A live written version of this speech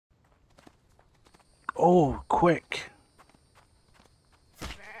Oh, quick.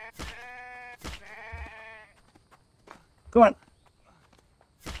 Come on.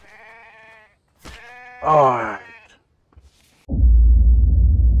 Alright.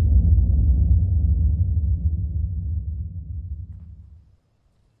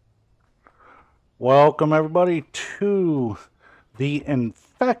 Welcome everybody to The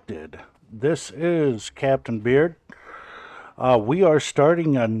Infected. This is Captain Beard. We are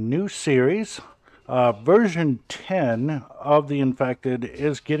starting a new series. Version 10 of The Infected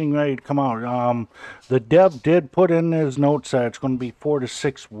is getting ready to come out. The dev did put in his notes that it's going to be 4 to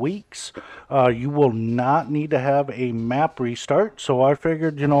 6 weeks. You will not need to have a map restart, so I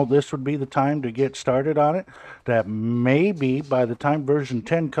figured, this would be the time to get started on it. That maybe by the time version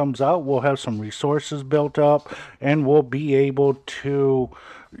 10 comes out, we'll have some resources built up and we'll be able to,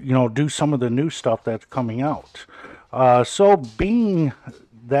 do some of the new stuff that's coming out. So being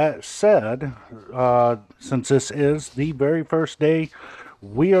that said, since this is the very first day,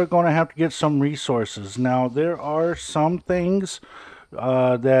 we are going to have to get some resources. Now, there are some things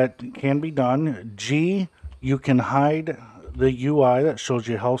that can be done. You can hide the UI that shows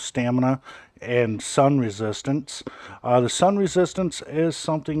you health, stamina, and sun resistance. The sun resistance is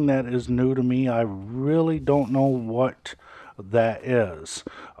something that is new to me. I really don't know what that is.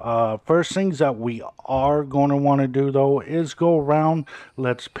 First things that we are going to want to do though is go around.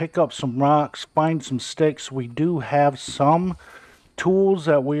 Let's pick up some rocks, find some sticks. We do have some tools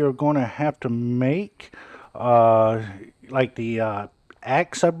that we are going to have to make, like the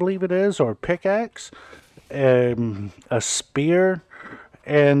axe, I believe it is, or pickaxe, a spear,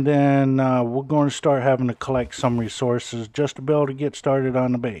 and then we're going to start having to collect some resources just to be able to get started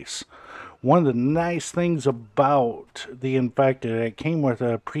on the base. One of the nice things about the Infected, it came with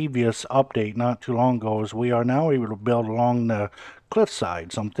a previous update not too long ago, is we are now able to build along the cliff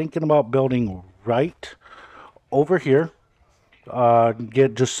sides. I'm thinking about building right over here.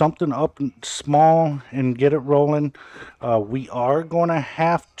 Get just something up small and get it rolling. We are going to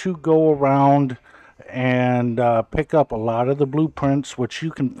have to go around and pick up a lot of the blueprints, which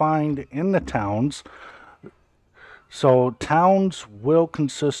you can find in the towns. So towns will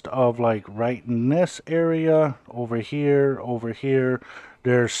consist of, like, right in this area, over here.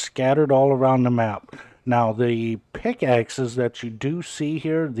 They're scattered all around the map. Now, the pickaxes that you do see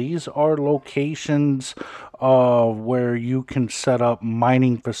here, these are locations where you can set up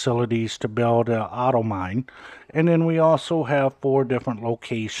mining facilities to build an auto mine. And then we also have 4 different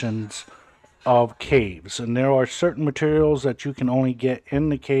locations of caves, and there are certain materials that you can only get in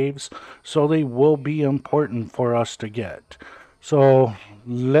the caves, so they will be important for us to get. So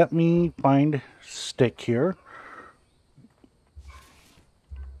let me find stick here.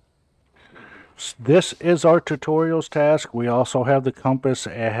 This is our tutorials task. We also have the compass.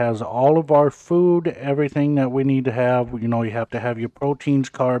 It has all of our food, everything that we need to have. You have to have your proteins,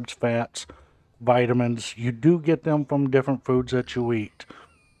 carbs, fats, vitamins. You do get them from different foods that you eat.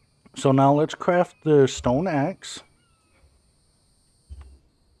 So now let's craft the stone axe.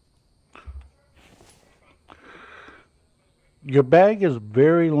 Your bag is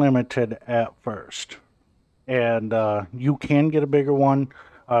very limited at first, and you can get a bigger one.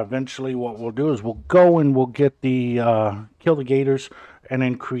 Eventually what we'll do is we'll go and we'll get the kill the gators and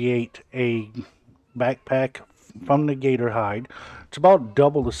then create a backpack from the gator hide. It's about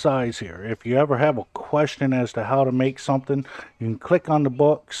double the size here. If you ever have a question as to how to make something, you can click on the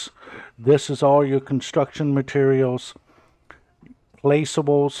books. This is all your construction materials,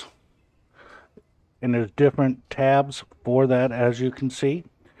 placeables, and there's different tabs for that, as you can see.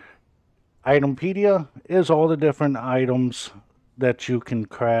 Itempedia is all the different items that you can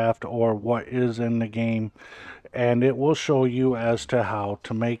craft or what is in the game, and it will show you as to how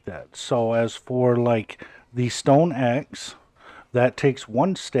to make that. So as for like the stone axe, that takes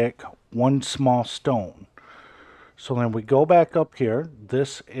 1 stick, 1 small stone. So then we go back up here.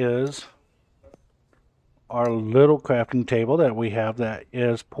 This is our little crafting table that we have that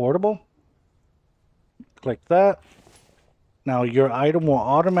is portable. Click that. Now your item will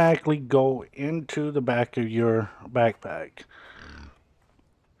automatically go into the back of your backpack.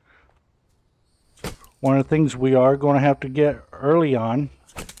 One of the things we are going to have to get early on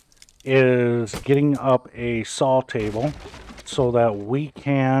is getting up a saw table so that we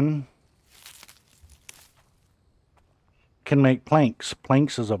can make planks.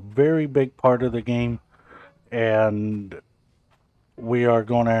 Planks is a very big part of the game, and we are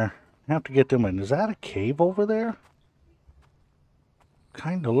going to have to get them in. Is that a cave over there?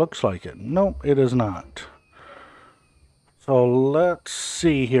 Kind of looks like it. Nope, it is not. So let's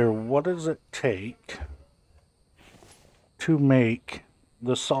see here. What does it take to make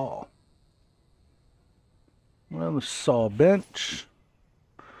the saw? Well, the saw bench.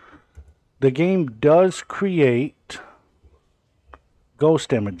 The game does create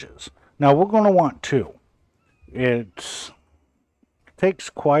ghost images. Now we're going to want two. It takes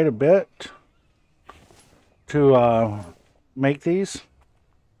quite a bit to make these.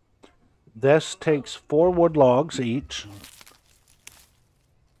 This takes 4 wood logs each.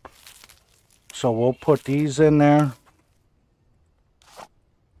 So we'll put these in there.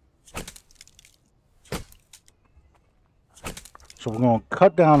 So we're going to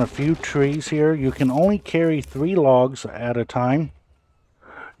cut down a few trees here. You can only carry 3 logs at a time.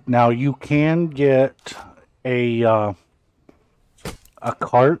 Now you can get a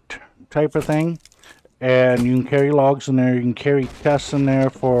cart type of thing, and you can carry logs in there. You can carry chests in there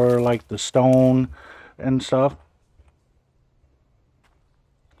for like the stone and stuff.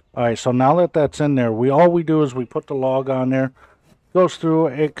 Alright, so now that that's in there, all we do is we put the log on there, goes through,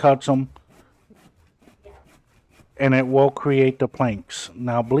 it cuts them, and it will create the planks.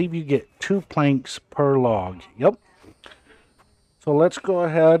 Now I believe you get 2 planks per log. Yep. So let's go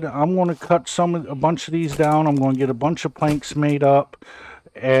ahead. I'm going to cut a bunch of these down. I'm going to get a bunch of planks made up,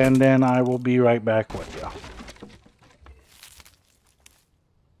 and then I will be right back with you.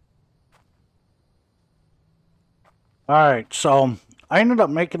 Alright, so I ended up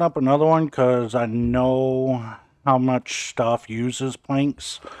making up another one because I know how much stuff uses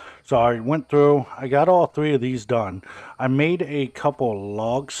planks. So I went through, I got all 3 of these done. I made a couple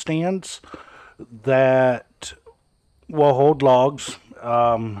log stands that will hold logs.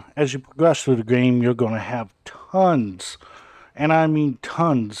 As you progress through the game, you're going to have tons, and I mean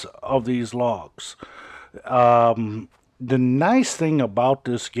tons, of these logs. The nice thing about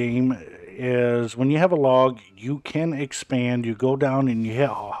this game is when you have a log, you can expand. You go down and you hit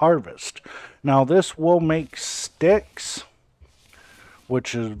harvest. Now this will make sticks,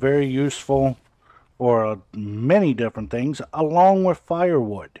 which is very useful for many different things, along with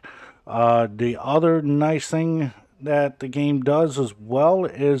firewood. The other nice thing that the game does as well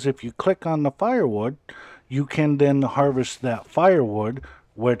is if you click on the firewood, you can then harvest that firewood,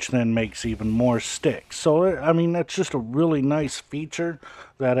 which then makes even more sticks. So I mean, that's just a really nice feature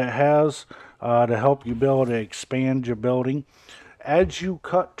that it has to help you be able to expand your building. As you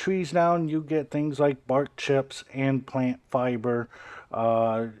cut trees down, you get things like bark chips and plant fiber,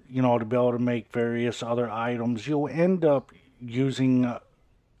 you know, to be able to make various other items. You'll end up using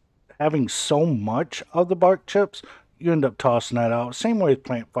having so much of the bark chips, you end up tossing that out. Same way with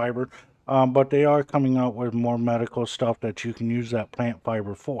plant fiber, but they are coming out with more medical stuff that you can use that plant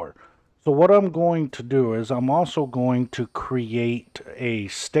fiber for. So what I'm going to do is I'm also going to create a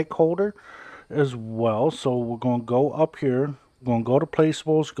stick holder as well. So we're going to go up here, we're going to go to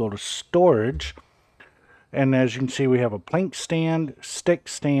placeables, go to storage, and as you can see, we have a plank stand, stick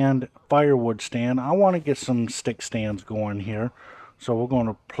stand, firewood stand. I want to get some stick stands going here. So we're going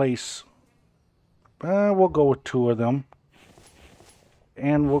to place, we'll go with 2 of them.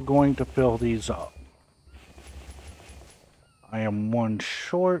 And we're going to fill these up. I am 1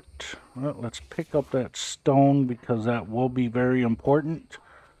 short. Well, let's pick up that stone because that will be very important.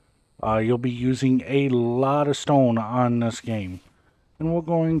 You'll be using a lot of stone on this game. And we're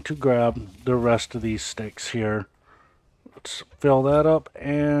going to grab the rest of these sticks here. Let's fill that up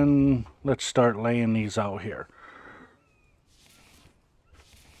and let's start laying these out here.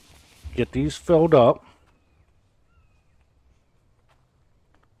 Get these filled up.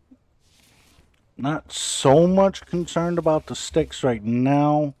 Not so much concerned about the sticks right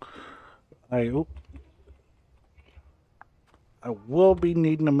now. I will be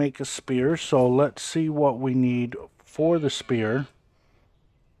needing to make a spear, so let's see what we need for the spear.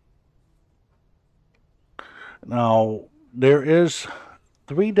 Now, there is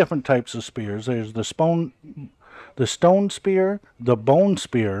 3 different types of spears. There's the stone spear, the bone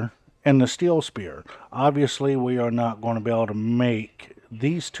spear, and the steel spear. Obviously, we are not going to be able to make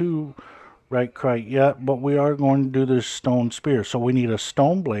these 2 right quite yet, but we are going to do this stone spear. So we need a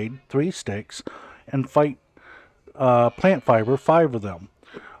stone blade, 3 sticks, and plant fiber, 5 of them.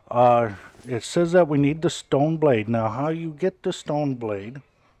 It says that we need the stone blade. Now, how you get the stone blade,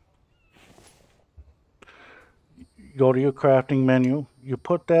 go to your crafting menu, you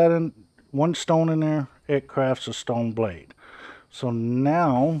put that in, 1 stone in there, it crafts a stone blade. So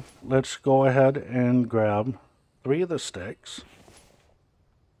now let's go ahead and grab 3 of the sticks.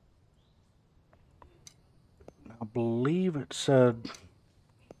 I believe it said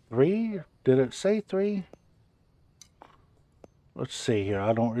 3. Did it say 3? Let's see here.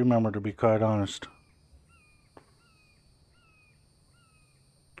 I don't remember, to be quite honest.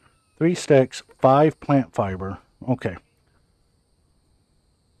 3 sticks, 5 plant fiber. Okay.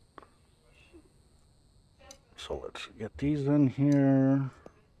 So So let's get these in here.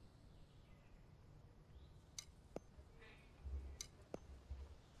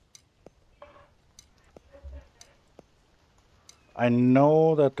 I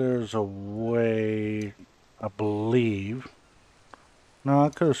know that there's a way, I believe. No, I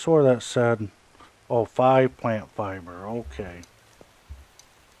could have swore that said, oh, 5 plant fiber. Okay.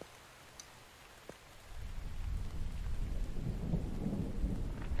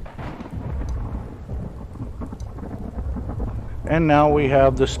 And now we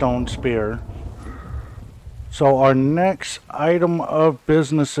have the stone spear. So our next item of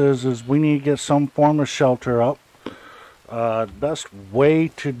business is we need to get some form of shelter up. Best way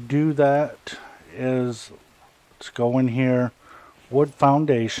to do that is, let's go in here, wood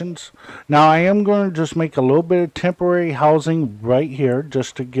foundations. Now I am going to just make a little bit of temporary housing right here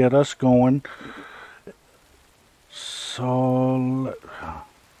just to get us going. So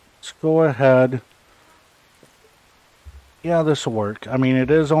let's go ahead. Yeah, this will work. I mean, it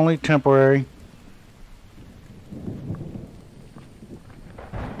is only temporary.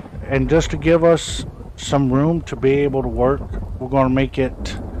 And just to give us some room to be able to work, we're going to make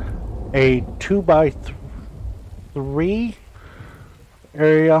it a 2x3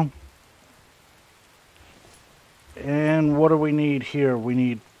 area. And what do we need here? We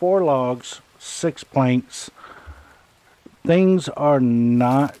need 4 logs, 6 planks. Things are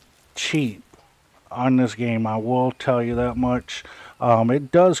not cheap on this game, I will tell you that much.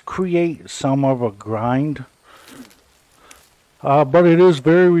 It does create some of a grind, but it is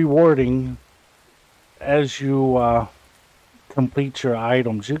very rewarding as you complete your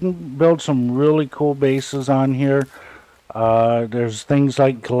items. You can build some really cool bases on here. There's things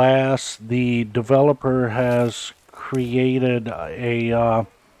like glass. The developer has created a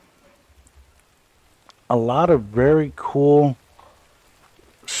lot of very cool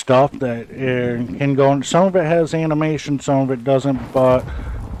stuff that can go on. Some of it has animation, some of it doesn't, but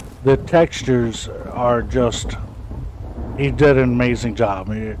the textures are just, he did an amazing job.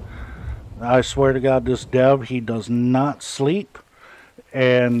 I swear to God, this dev, he does not sleep,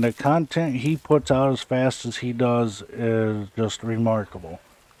 and the content he puts out as fast as he does is just remarkable.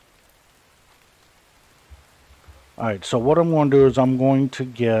 Alright, so what I'm going to do is I'm going to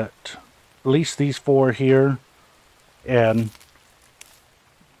get at least these 4 here and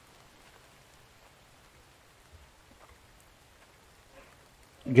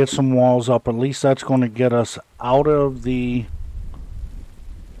get some walls up. At least that's going to get us out of the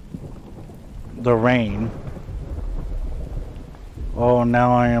rain. Oh,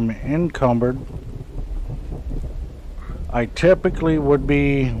 now I am encumbered. I typically would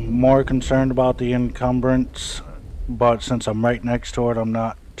be more concerned about the encumbrance, but since I'm right next to it, I'm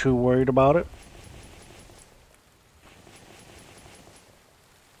not too worried about it.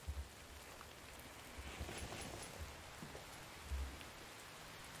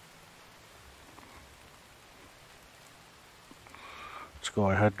 Let's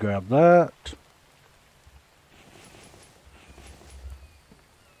go ahead and grab that.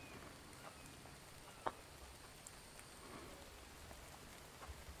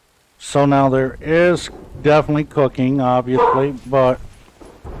 So now there is definitely cooking, obviously, but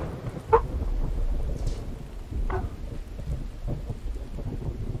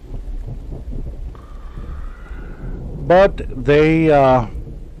they,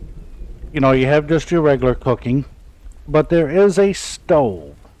 you know, you have just your regular cooking, but there is a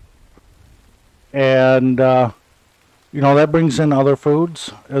stove, and you know, that brings in other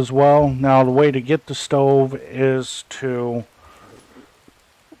foods as well. Now the way to get the stove is to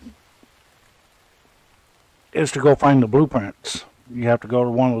go find the blueprints. You have to go to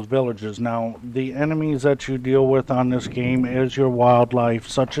one of those villages. Now, the enemies that you deal with on this game is your wildlife,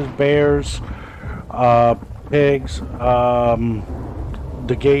 such as bears, pigs,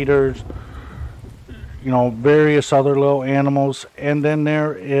 the gators, you know, various other little animals. And then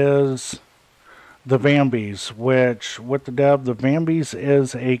there is the Vambies, which, with the dev, the Vambies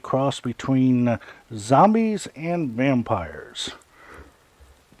is a cross between zombies and vampires.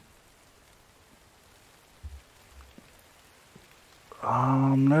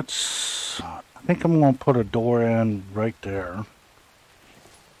 I think I'm going to put a door in right there.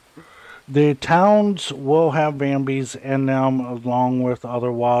 The towns will have Vambies in them along with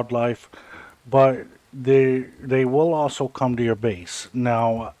other wildlife, but they will also come to your base.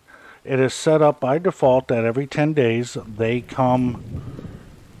 Now, it is set up by default that every 10 days they come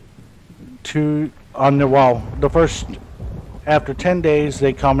to, the first, after 10 days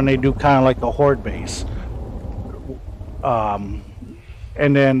they come and they do kind of like a horde base.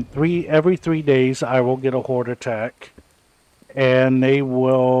 And then every 3 days I will get a horde attack, and they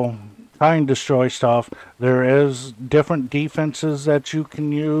will try and destroy stuff. There is different defenses that you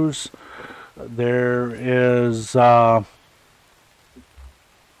can use. There is like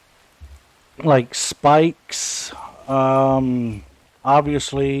spikes, obviously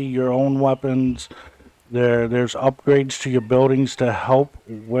your own weapons. There's upgrades to your buildings to help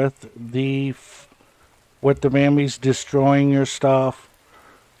with the Vambies destroying your stuff.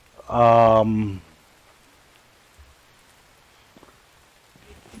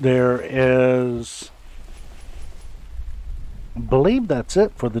 There is, I believe that's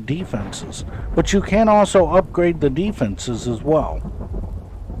it for the defenses, but you can also upgrade the defenses as well.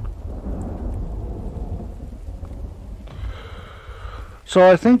 So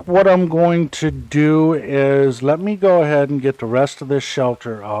I think what I'm going to do is let me go ahead and get the rest of this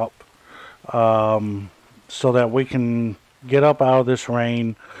shelter up, so that we can get up out of this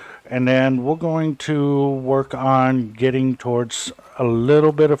rain, and then we're going to work on getting towards a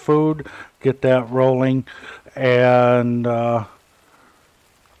little bit of food, get that rolling, and try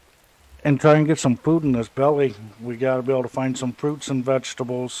and get some food in this belly. We got to be able to find some fruits and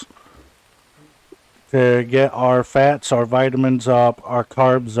vegetables to get our fats, our vitamins up, our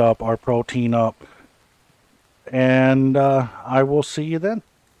carbs up, our protein up. And I will see you then.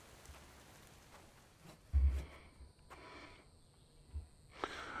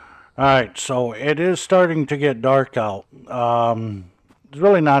 Alright, so it is starting to get dark out. There's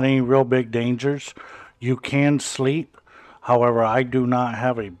really not any real big dangers. You can sleep. However, I do not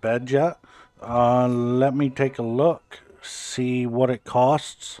have a bed yet. Let me take a look, see what it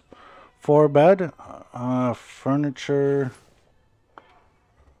costs for a bed. Furniture.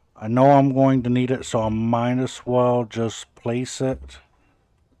 I know I'm going to need it, so I might as well just place it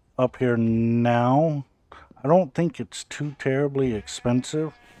up here now. I don't think it's too terribly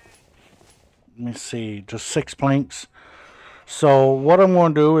expensive. Let me see, just 6 planks. So what I'm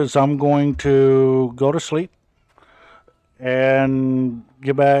going to do is I'm going to go to sleep and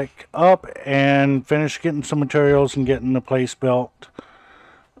get back up and finish getting some materials and getting the place built.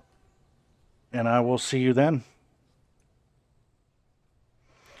 And I will see you then.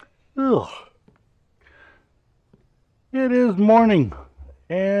 Ugh. It is morning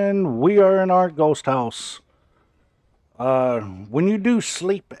and we are in our ghost house. When you do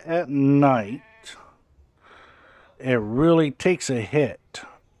sleep at night, it really takes a hit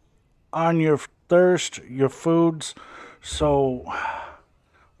on your thirst, your foods. So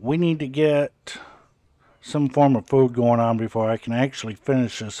we need to get some form of food going on before I can actually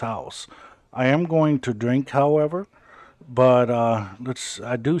finish this house. I am going to drink, however, but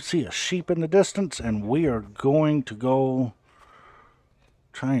I do see a sheep in the distance, and we are going to go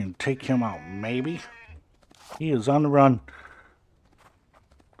try and take him out. Maybe he is on the run.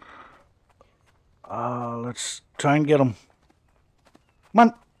 Let's try and get him. Come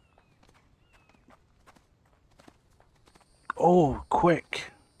on. Oh,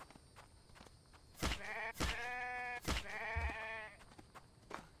 quick.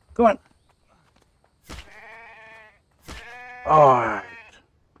 Come on. Alright.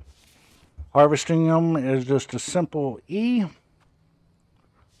 Harvesting them is just a simple E.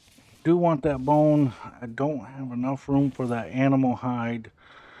 Do want that bone. I don't have enough room for that animal hide.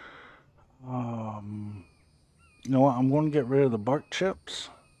 You know what? I'm going to get rid of the bark chips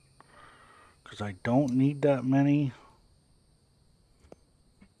because I don't need that many.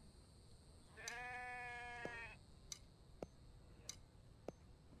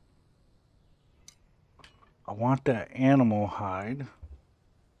 I want that animal hide.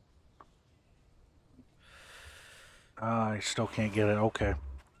 I still can't get it. Okay.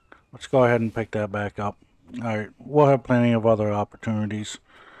 Let's go ahead and pick that back up. Alright, we'll have plenty of other opportunities.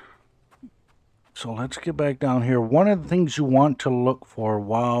 So let's get back down here. One of the things you want to look for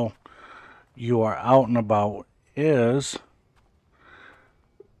while you are out and about is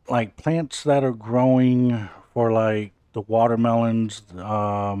like plants that are growing for like the watermelons,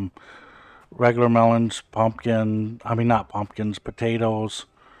 regular melons, not pumpkins, potatoes,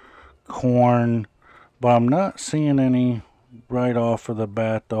 corn, but I'm not seeing any right off of the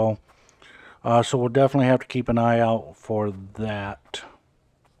bat though. So we'll definitely have to keep an eye out for that.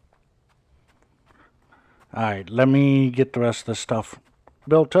 Alright, let me get the rest of this stuff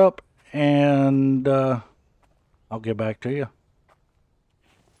built up and I'll get back to you.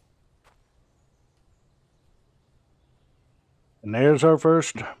 And there's our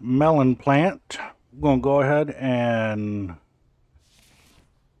first melon plant. I'm going to go ahead and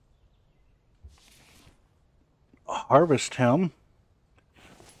harvest him.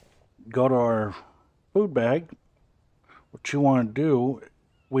 Go to our food bag. What you want to do,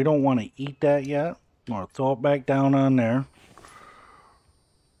 we don't want to eat that yet. I'm going to throw it back down on there.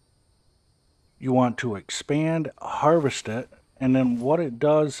 You want to expand, harvest it, and then what it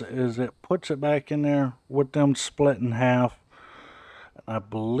does is it puts it back in there with them split in half. I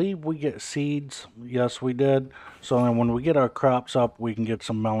believe we get seeds. Yes, we did. So then when we get our crops up, we can get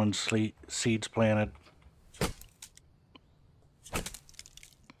some melon seeds planted.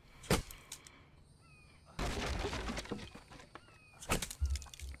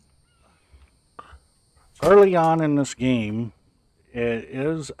 Early on in this game, it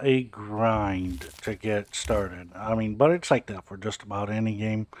is a grind to get started. I mean, but it's like that for just about any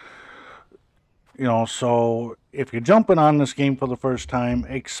game. You know, so if you're jumping on this game for the first time,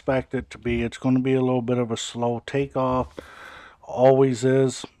 expect it to be, it's going to be a little bit of a slow takeoff. Always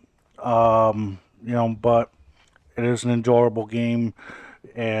is. You know, but it is an enjoyable game.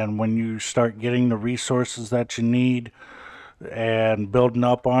 And when you start getting the resources that you need and building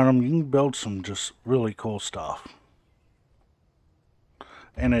up on them, you can build some just really cool stuff.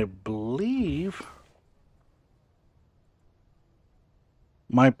 And I believe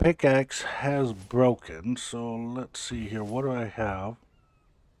my pickaxe has broken, so let's see here. What do I have?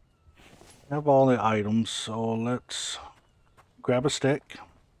 I have all the items, so let's grab a stick.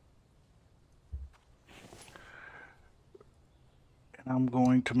 And I'm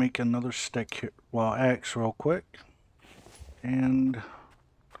going to make another stick here, well, axe real quick. And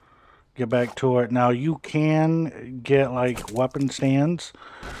get back to it. Now you can get like weapon stands,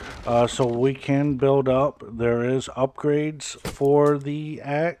 so we can build up. There is upgrades for the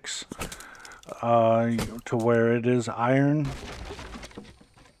axe to where it is iron,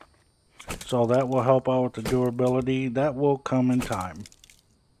 so that will help out with the durability. That will come in time.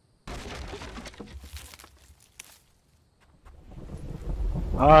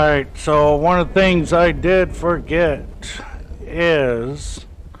 Alright, so one of the things I did forget is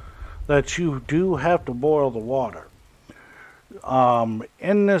that you do have to boil the water.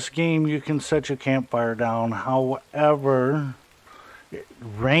 In this game, you can set your campfire down. However,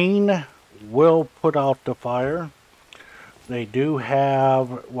 rain will put out the fire. They do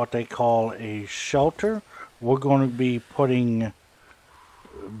have what they call a shelter. We're going to be putting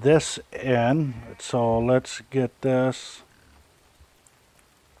this in. So let's get this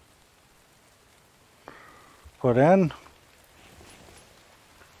put in.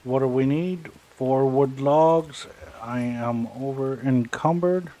 What do we need? 4 wood logs. I am over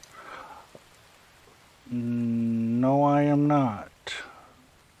encumbered. No, I am not.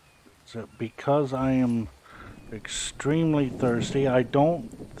 Is it because I am extremely thirsty? I don't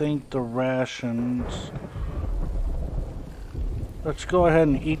think the rations... Let's go ahead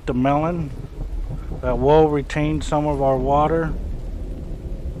and eat the melon. That will retain some of our water.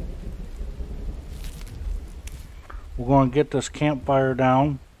 We're going to get this campfire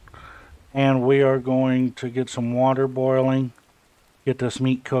down. And we are going to get some water boiling, get this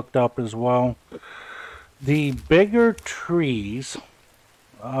meat cooked up as well. The bigger trees,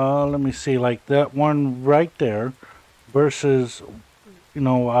 let me see, like that one right there versus, you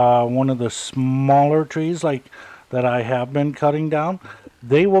know, one of the smaller trees like that I have been cutting down,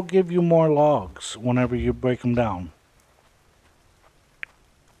 they will give you more logs whenever you break them down.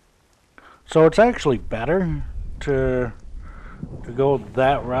 So it's actually better to go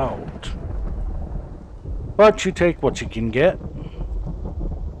that route, but you take what you can get.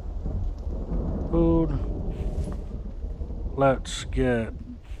 Food. Let's get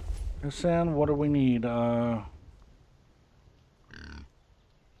this in. What do we need? So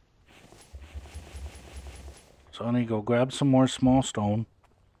I need to go grab some more small stone.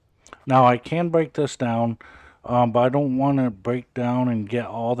 Now I can break this down, but I don't want to break down and get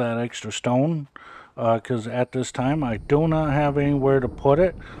all that extra stone. Because at this time I do not have anywhere to put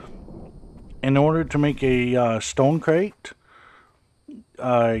it. In order to make a stone crate,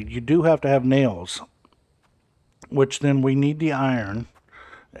 you do have to have nails, which then we need the iron,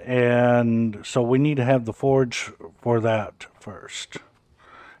 and so we need to have the forge for that first.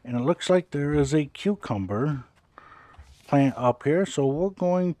 And it looks like there is a cucumber plant up here, so we're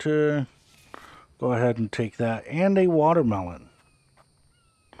going to go ahead and take that, and a watermelon.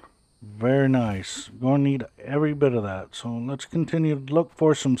 Very nice. Going to need every bit of that. So let's continue to look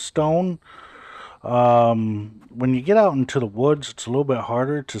for some stone. When you get out into the woods, it's a little bit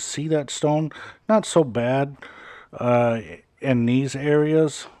harder to see that stone. Not so bad in these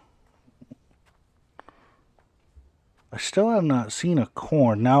areas. I still have not seen a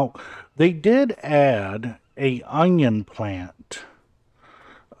corn. Now, they did add a onion plant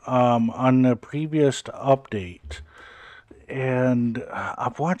on the previous update. And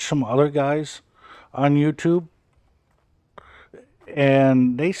I've watched some other guys on YouTube,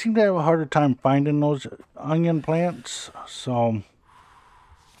 and they seem to have a harder time finding those onion plants. So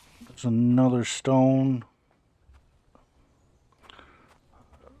There's another stone.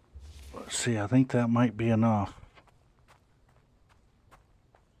 Let's see, I think that might be enough.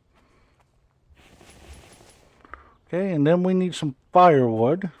 Okay, and then we need some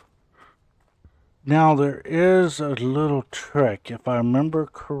firewood. Now there is a little trick, if I remember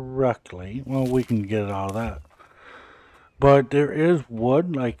correctly. Well, we can get out of that. But there is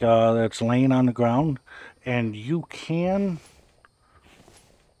wood, like that's laying on the ground, and you can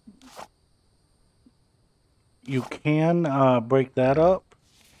break that up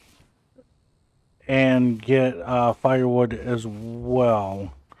and get firewood as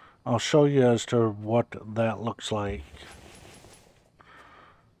well. I'll show you as to what that looks like.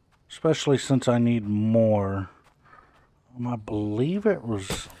 Especially since I need more. I believe it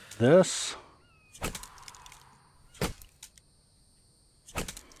was this.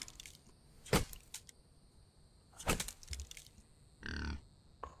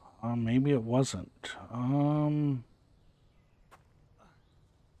 Maybe it wasn't.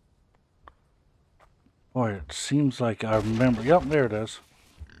 Boy, it seems like I remember. Yep, there it is.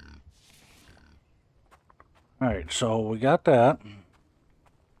 Alright, so we got that.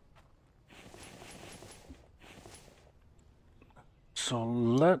 So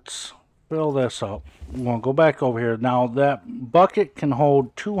let's fill this up. We're going to go back over here. Now that bucket can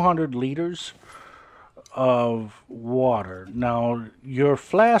hold 200 liters of water. Now your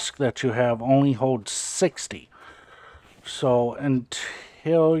flask that you have only holds 60. So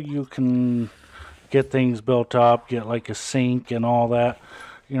until you can get things built up, get like a sink and all that,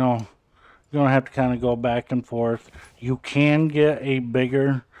 you know, you're going to have to kind of go back and forth. You can get a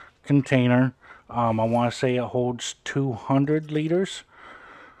bigger container. I want to say it holds 200 liters.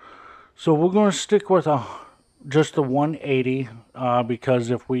 So we're going to stick with just the 180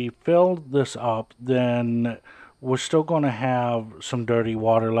 because if we fill this up, then we're still going to have some dirty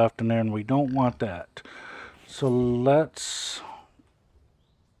water left in there, and we don't want that. So let's,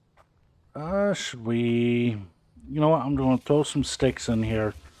 should we, you know what, I'm going to throw some sticks in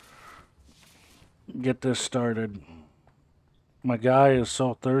here. Get this started. My guy is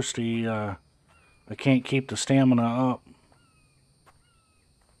so thirsty, I can't keep the stamina up.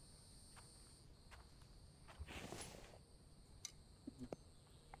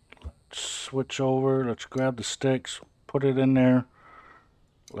 Switch over. Let's grab the sticks, put it in there.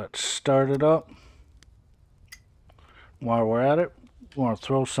 Let's start it up. While we're at it, we want to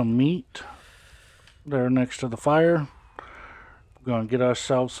throw some meat there next to the fire. We're going to get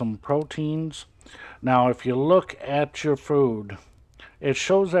ourselves some proteins. Now, if you look at your food, it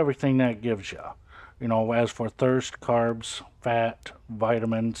shows everything that it gives you. You know, as for thirst, carbs, fat,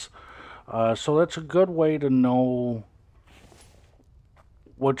 vitamins. So that's a good way to know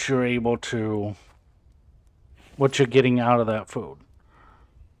what you're able to, what you're getting out of that food.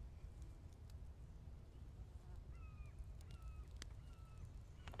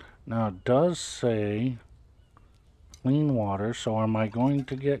 Now it does say clean water, so am I going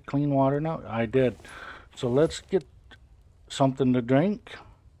to get clean water now? I did. So let's get something to drink.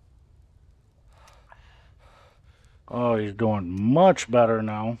 Oh, he's doing much better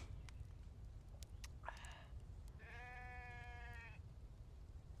now.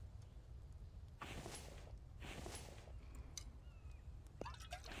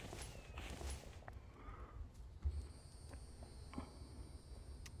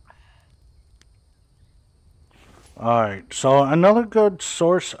 Alright, so another good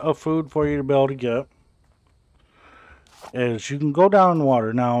source of food for you to be able to get is you can go down in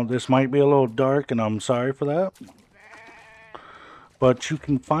water. Now, this might be a little dark, and I'm sorry for that. But you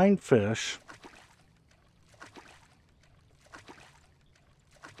can find fish.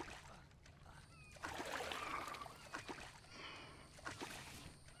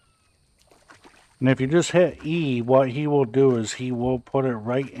 And if you just hit E, what he will do is he will put it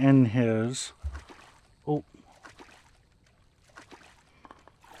right in his... Oh.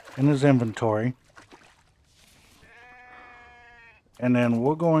 In his inventory. And then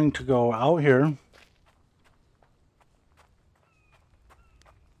we're going to go out here.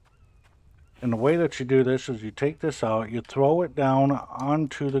 And the way that you do this is you take this out, you throw it down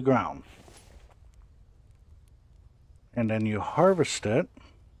onto the ground. And then you harvest it.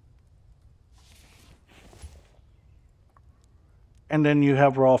 And then you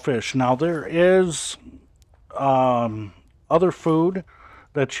have raw fish. Now there is other food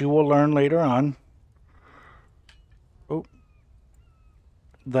that you will learn later on. Oh,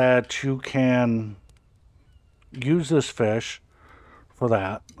 that you can use this fish for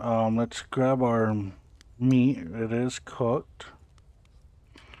that. Let's grab our meat. It is cooked.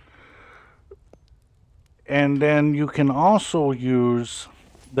 And then you can also use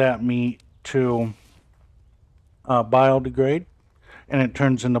that meat to biodegrade, and it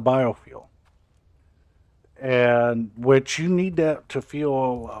turns into biofuel. And which you need that to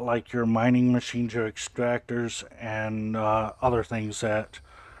fuel like your mining machines, your extractors, and other things that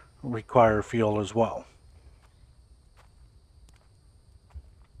require fuel as well.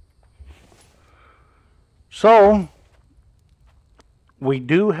 So we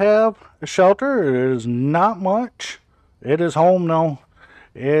do have a shelter. It is not much. It is home though.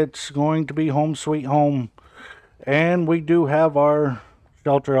 It's going to be home sweet home. And we do have our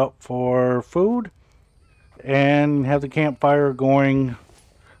shelter up for food and have the campfire going.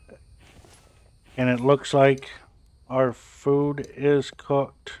 And it looks like our food is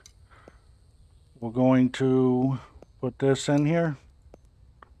cooked. We're going to put this in here.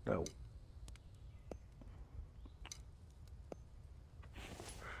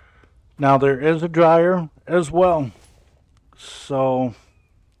 Now there is a dryer as well. So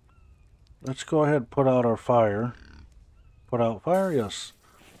let's go ahead and put out our fire. Put out fire, yes.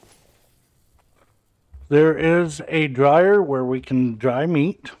 There is a dryer where we can dry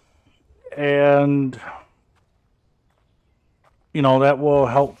meat, and you know that will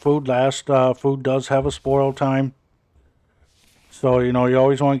help food last. Food does have a spoil time, so you know you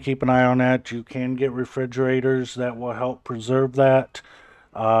always want to keep an eye on that. You can get refrigerators that will help preserve that.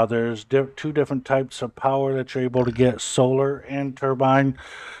 There's two different types of power that you're able to get, solar and turbine.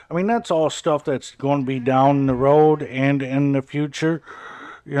 I mean, that's all stuff that's going to be down the road and in the future,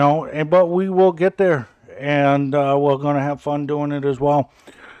 you know, but we will get there, and we're going to have fun doing it as well.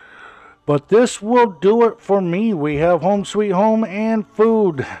 But this will do it for me. We have home sweet home and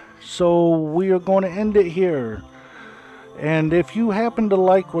food, so we are going to end it here. And if you happen to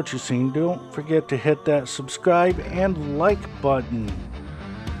like what you've seen, don't forget to hit that subscribe and like button.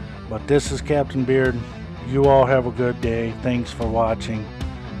 But this is Captain Beard. You all have a good day. Thanks for watching.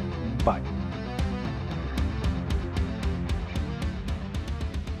 Bye.